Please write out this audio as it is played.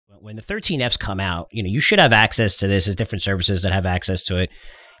when the 13Fs come out, you should have access to this. There's different services that have access to it.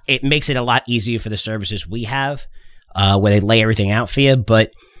 It makes it a lot easier for the services we have, where they lay everything out for you.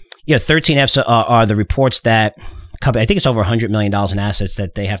 But 13Fs are the reports that I think it's over $100 million in assets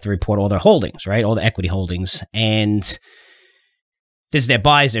that they have to report all their holdings, right? All the equity holdings. And this is their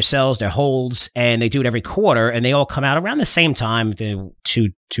buys, their sells, their holds, and they do it every quarter, and they all come out around the same time, the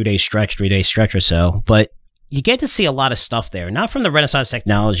 2-day stretch, 3-day stretch or so. But you get to see a lot of stuff there, not from the Renaissance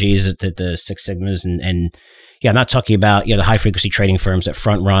Technologies, the Six Sigmas, and I'm not talking about the high frequency trading firms that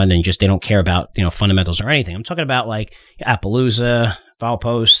front run and just they don't care about fundamentals or anything. I'm talking about like Appaloosa,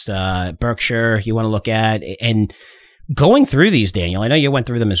 Valpost, Berkshire. You want to look at and going through these, Daniel. I know you went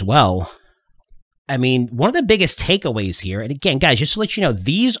through them as well. I mean, one of the biggest takeaways here, and again, guys, just to let you know,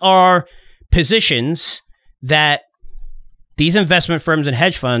 these are positions that these investment firms and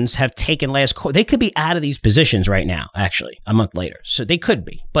hedge funds have taken last quarter. They could be out of these positions right now, actually, a month later. So they could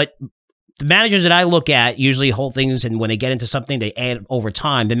be. But the managers that I look at usually hold things, and when they get into something, they add over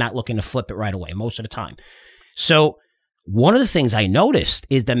time. They're not looking to flip it right away most of the time. So one of the things I noticed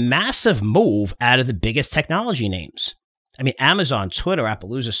is the massive move out of the biggest technology names. I mean, Amazon, Twitter,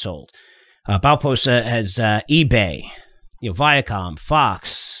 Appaloosa sold. Valposa has eBay, Viacom,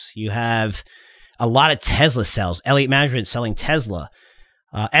 Fox. You have a lot of Tesla sales. Elliott Management selling Tesla.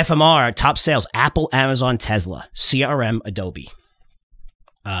 FMR, top sales, Apple, Amazon, Tesla. CRM, Adobe.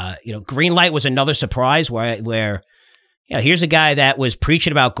 Greenlight was another surprise where here's a guy that was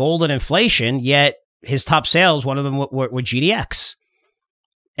preaching about gold and inflation, yet his top sales, one of them were GDX.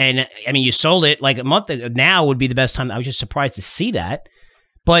 And I mean, you sold it like a month ago. Now would be the best time. I was just surprised to see that.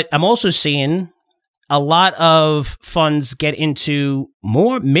 But I'm also seeing a lot of funds get into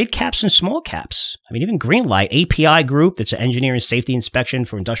more mid caps and small caps. I mean, even Greenlight, API Group, that's an engineering safety inspection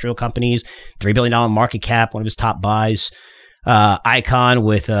for industrial companies, $3 billion market cap, one of his top buys. Icon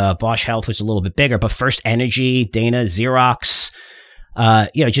with Bosch Health, which is a little bit bigger, but First Energy, Dana, Xerox,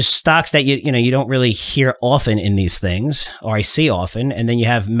 just stocks that you don't really hear often in these things, or I see often. And then you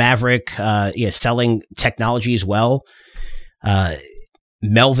have Maverick, selling technology as well.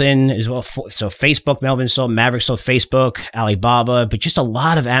 Melvin as well. So Facebook, Melvin sold, Maverick sold Facebook, Alibaba, but just a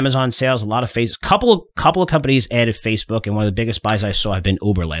lot of Amazon sales, a lot of couple of companies added Facebook, and one of the biggest buys I saw have been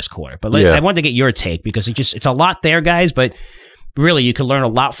Uber last quarter. But I wanted to get your take because it's a lot there, guys, but really you can learn a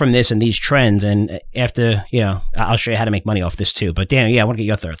lot from this and these trends. And after, I'll show you how to make money off this too. But Dan, I want to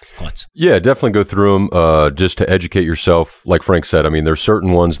get your thoughts. Yeah, definitely go through them just to educate yourself. Like Frank said, I mean, there's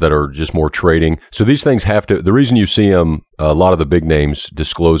certain ones that are just more trading. So these things have to, the reason you see them, a lot of the big names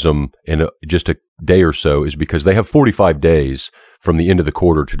disclose them in just a day or so is because they have 45 days from the end of the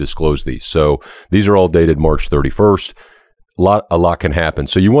quarter to disclose these. So these are all dated March 31st. A lot can happen.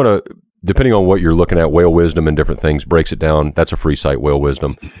 So you want to, depending on what you're looking at, Whale Wisdom and different things breaks it down. That's a free site, Whale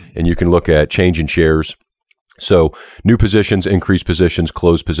Wisdom. And you can look at change in shares. So new positions, increased positions,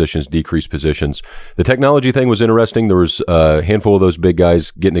 closed positions, decreased positions. The technology thing was interesting. There was a handful of those big guys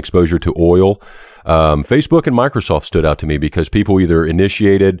getting exposure to oil. Facebook and Microsoft stood out to me because people either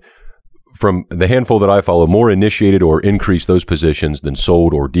initiated, from the handful that I follow, more initiated or increased those positions than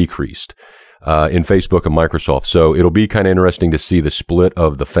sold or decreased. In Facebook and Microsoft. So it'll be kind of interesting to see the split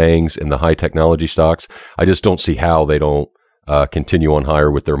of the FANGs and the high technology stocks. I just don't see how they don't continue on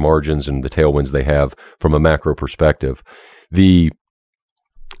higher with their margins and the tailwinds they have from a macro perspective. Let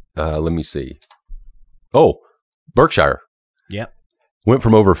me see. Oh, Berkshire. Yep. Went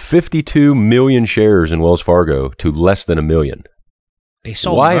from over 52 million shares in Wells Fargo to less than 1 million. They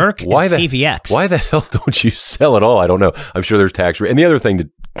sold Merck and CVX. Why the hell don't you sell it all? I don't know. I'm sure there's tax. And the other thing to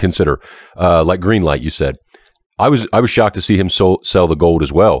consider, like Greenlight, you said, I was shocked to see him sell the gold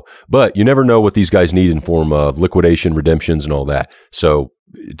as well. But you never know what these guys need in form of liquidation, redemptions, and all that. So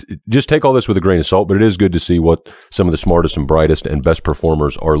just take all this with a grain of salt. But it is good to see what some of the smartest and brightest and best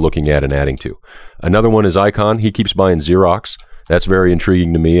performers are looking at and adding to. Another one is Icon. He keeps buying Xerox. That's very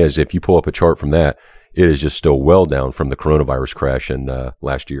intriguing to me, as if you pull up a chart from that, it is just still well down from the coronavirus crash in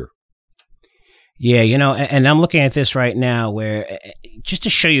last year. Yeah, and I'm looking at this right now where, just to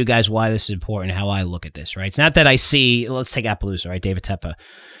show you guys why this is important, how I look at this, right? It's not that I see, let's take Appaloosa, right? David Teppa.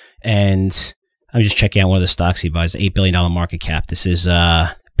 And I'm just checking out one of the stocks he buys, $8 billion market cap. This is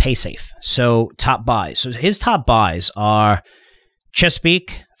PaySafe. So top buys. So his top buys are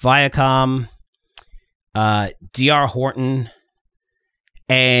Chesapeake, Viacom, DR Horton,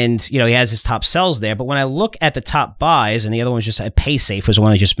 and, he has his top sells there. But when I look at the top buys, and the other one was just PaySafe was the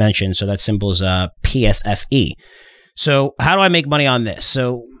one I just mentioned. So that symbol is PSFE. So how do I make money on this?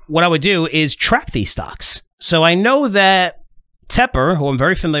 So what I would do is track these stocks. So I know that Tepper, who I'm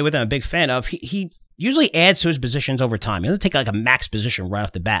very familiar with and I'm a big fan of, he usually adds to his positions over time. He doesn't take like a max position right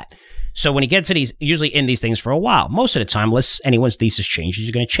off the bat. So when he gets to these, usually in these things for a while. Most of the time, unless anyone's thesis changes,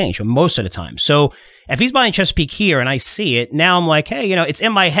 you're going to change. But most of the time. So if he's buying Chesapeake here and I see it, now I'm like, hey, it's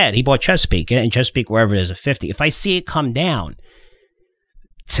in my head. He bought Chesapeake, and Chesapeake, wherever it is, a 50. If I see it come down,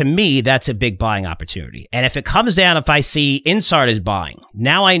 to me, that's a big buying opportunity. And if it comes down, if I see insiders buying,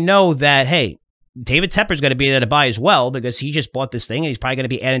 now I know that, hey, David Tepper's going to be there to buy as well because he just bought this thing and he's probably going to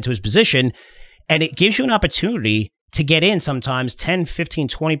be adding to his position. And it gives you an opportunity to get in sometimes 10, 15,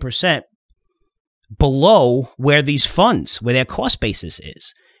 20% below where these funds, where their cost basis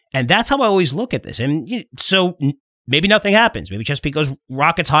is. And that's how I always look at this. And so maybe nothing happens. Maybe Chesapeake goes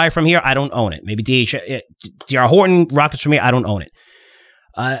rockets high from here. I don't own it. Maybe D.R. Horton rockets from here. I don't own it.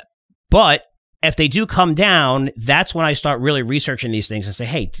 But if they do come down, that's when I start really researching these things and say,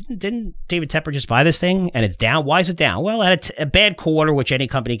 hey, didn't David Tepper just buy this thing and it's down? Why is it down? Well, it had a bad quarter, which any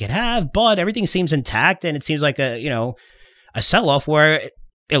company could have, but everything seems intact and it seems like a sell-off where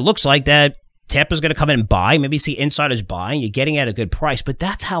it looks like that Tepper's going to come in and buy. Maybe see insiders buying. You're getting at a good price, but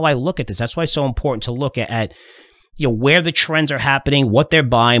that's how I look at this. That's why it's so important to look at where the trends are happening, what they're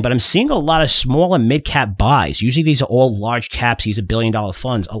buying. But I'm seeing a lot of small and mid-cap buys. Usually these are all large caps. These are billion-dollar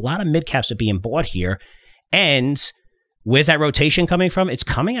funds. A lot of mid-caps are being bought here. And where's that rotation coming from? It's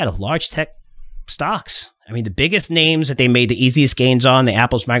coming out of large tech stocks. I mean, the biggest names that they made the easiest gains on, the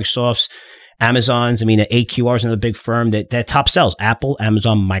Apples, Microsofts, Amazons. I mean, the AQR is another big firm that top sells. Apple,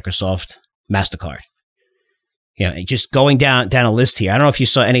 Amazon, Microsoft, MasterCard. Just going down a list here. I don't know if you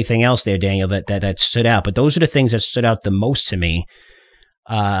saw anything else there, Daniel, that stood out, but those are the things that stood out the most to me.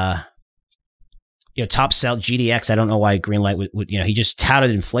 Top sell GDX. I don't know why Greenlight would he just touted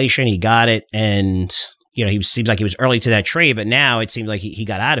inflation. He got it, and he seems like he was early to that trade, but now it seems like he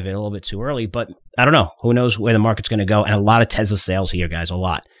got out of it a little bit too early. But I don't know. Who knows where the market's going to go? And a lot of Tesla sales here, guys. A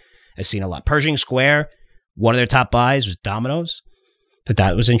lot. I've seen a lot. Pershing Square. One of their top buys was Domino's. But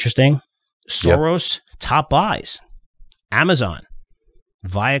that was interesting. Soros, yep. Top buys. Amazon,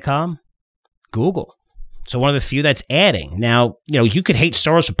 Viacom, Google. So one of the few that's adding. Now, you could hate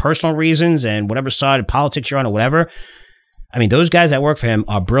Soros for personal reasons and whatever side of politics you're on or whatever. I mean, those guys that work for him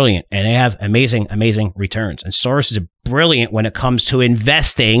are brilliant and they have amazing, amazing returns. And Soros is brilliant when it comes to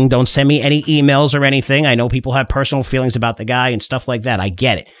investing. Don't send me any emails or anything. I know people have personal feelings about the guy and stuff like that. I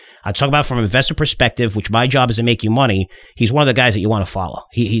get it. I talk about from an investor perspective, which my job is to make you money. He's one of the guys that you want to follow.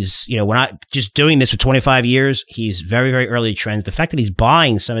 He's, we're not just doing this for 25 years. He's very, very early trends. The fact that he's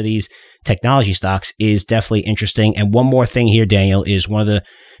buying some of these technology stocks is definitely interesting. And one more thing here, Daniel, is one of the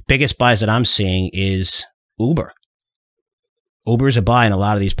biggest buys that I'm seeing is Uber. Uber is a buy in a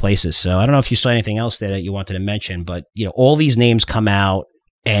lot of these places. So I don't know if you saw anything else there that you wanted to mention, but all these names come out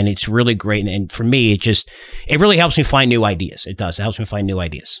and it's really great. And for me, it really helps me find new ideas. It does. It helps me find new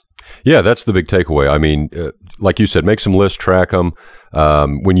ideas. Yeah, that's the big takeaway. I mean, like you said, make some lists, track them.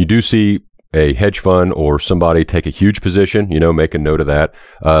 When you do see a hedge fund or somebody take a huge position, make a note of that.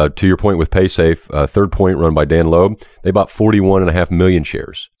 To your point with PaySafe, Third Point run by Dan Loeb, they bought 41.5 million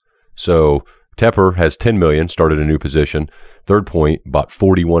shares. So Tepper has 10 million, started a new position. Third Point bought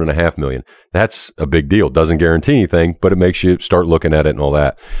 41.5 million. That's a big deal. Doesn't guarantee anything, but it makes you start looking at it and all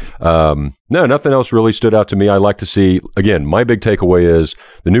that. No, nothing else really stood out to me. I like to see, again, my big takeaway is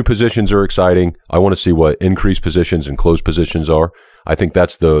the new positions are exciting. I want to see what increased positions and closed positions are. I think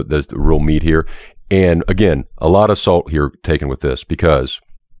that's the real meat here. And again, a lot of salt here taken with this because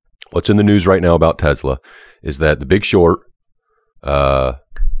what's in the news right now about Tesla is that the Big Short,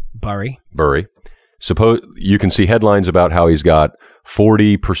 Burry. Suppose you can see headlines about how he's got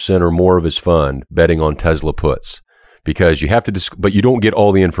 40% or more of his fund betting on Tesla puts because you have to, but you don't get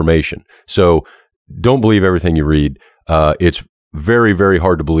all the information. So don't believe everything you read. It's very, very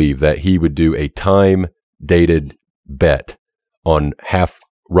hard to believe that he would do a time-dated bet on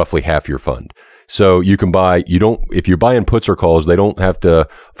roughly half your fund. So you can buy, if you're buying puts or calls, they don't have to,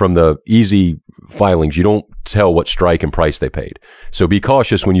 from the easy filings, you don't tell what strike and price they paid. So be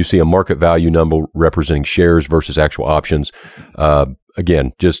cautious when you see a market value number representing shares versus actual options.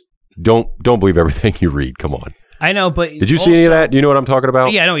 Again, just don't believe everything you read. Come on. I know, but did you see any of that? Do you know what I'm talking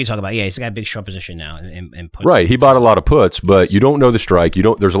about? Yeah, I know what you're talking about. Yeah, he's got a big short position now in puts. Right, he bought a lot of puts, but you don't know the strike.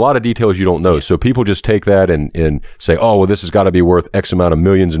 There's a lot of details you don't know. Yeah. So people just take that and say, oh, well, this has got to be worth X amount of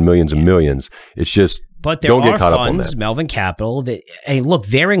millions and millions and millions. It's just don't get caught up on that. Melvin Capital, look,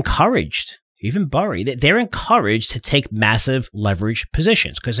 they're encouraged. Even Burry, they're encouraged to take massive leverage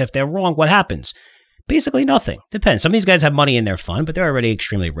positions because if they're wrong, what happens? Basically nothing. Depends. Some of these guys have money in their fund, but they're already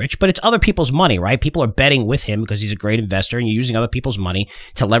extremely rich. But it's other people's money, right? People are betting with him because he's a great investor and you're using other people's money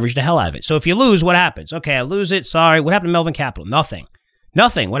to leverage the hell out of it. So if you lose, what happens? Okay, I lose it. Sorry. What happened to Melvin Capital? Nothing.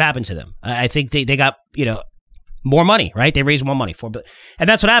 Nothing. What happened to them? I think they got, more money, right? They raised more money. And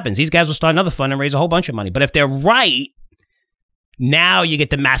that's what happens. These guys will start another fund and raise a whole bunch of money. But if they're right, now you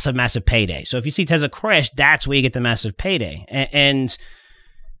get the massive, massive payday. So if you see Tesla crash, that's where you get the massive payday. And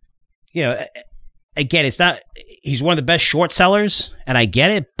again, it's not, he's one of the best short sellers, and I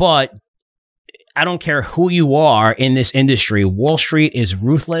get it, but I don't care who you are in this industry. Wall Street is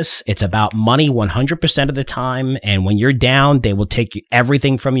ruthless. It's about money 100% of the time. And when you're down, they will take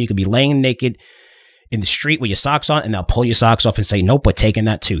everything from you. You could be laying naked in the street with your socks on, and they'll pull your socks off and say, nope, we're taking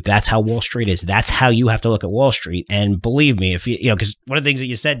that too. That's how Wall Street is. That's how you have to look at Wall Street. And believe me, if because one of the things that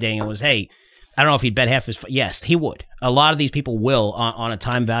you said, Daniel, was, hey, I don't know if he'd bet half his. Yes, he would. A lot of these people will on a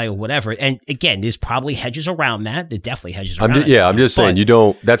time value or whatever. And again, there's probably hedges around that. There definitely hedges around that. I'm just saying you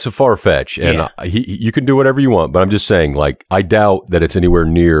don't. That's a far fetch, and you can do whatever you want. But I'm just saying, like, I doubt that it's anywhere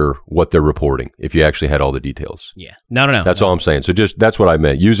near what they're reporting. If you actually had all the details, no. That's all I'm saying. So that's what I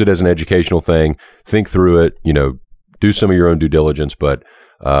meant. Use it as an educational thing. Think through it. Do some of your own due diligence. But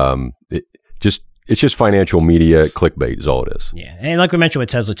it's just financial media clickbait is all it is. Yeah. And like we mentioned with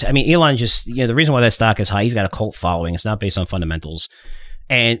Tesla, Elon just, the reason why that stock is high, he's got a cult following. It's not based on fundamentals.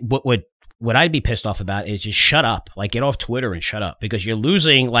 And what I'd be pissed off about is just shut up. Like, get off Twitter and shut up, because you're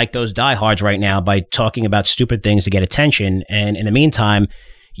losing like those diehards right now by talking about stupid things to get attention. And in the meantime,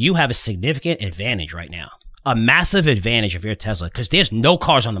 you have a significant advantage right now. A massive advantage if you're a Tesla, because there's no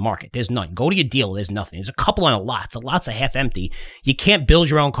cars on the market. There's none. Go to your dealer. There's nothing. There's a couple on a lot. The lots are half empty. You can't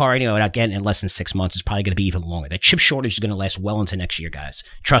build your own car anyway without getting it in less than 6 months. It's probably going to be even longer. That chip shortage is going to last well into next year, guys.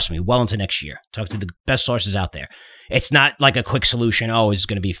 Trust me, well into next year. Talk to the best sources out there. It's not like a quick solution. Oh, it's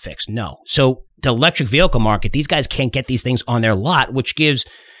going to be fixed. No. So the electric vehicle market, these guys can't get these things on their lot, which gives,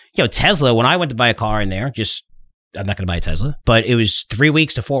 Tesla, when I went to buy a car in there, I'm not going to buy a Tesla, but it was 3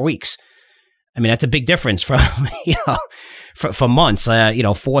 weeks to 4 weeks. That's a big difference from, for months,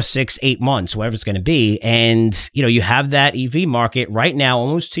 4, 6, 8 months, whatever it's going to be. And, you have that EV market right now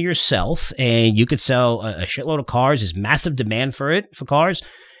almost to yourself, and you could sell a shitload of cars. There's massive demand for cars.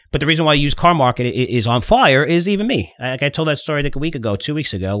 But the reason why the used car market is on fire is even me. Like I told that story like 2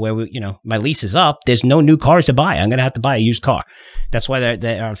 weeks ago, where my lease is up. There's no new cars to buy. I'm going to have to buy a used car. That's why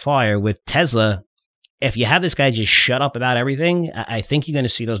they're on fire. With Tesla, if you have this guy just shut up about everything, I think you're going to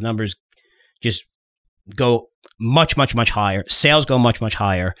see those numbers just go much, much, much higher. Sales go much, much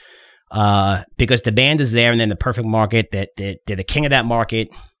higher because demand is there, and then the perfect market, that they're the king of that market.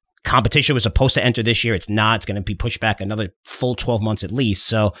 Competition was supposed to enter this year. It's not. It's going to be pushed back another full 12 months at least.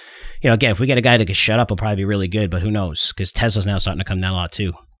 So, again, if we get a guy that can shut up, it'll probably be really good, but who knows? Because Tesla's now starting to come down a lot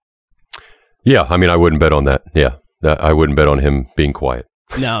too. Yeah, I wouldn't bet on that. Yeah, I wouldn't bet on him being quiet.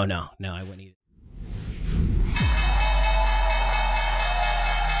 No, I wouldn't either.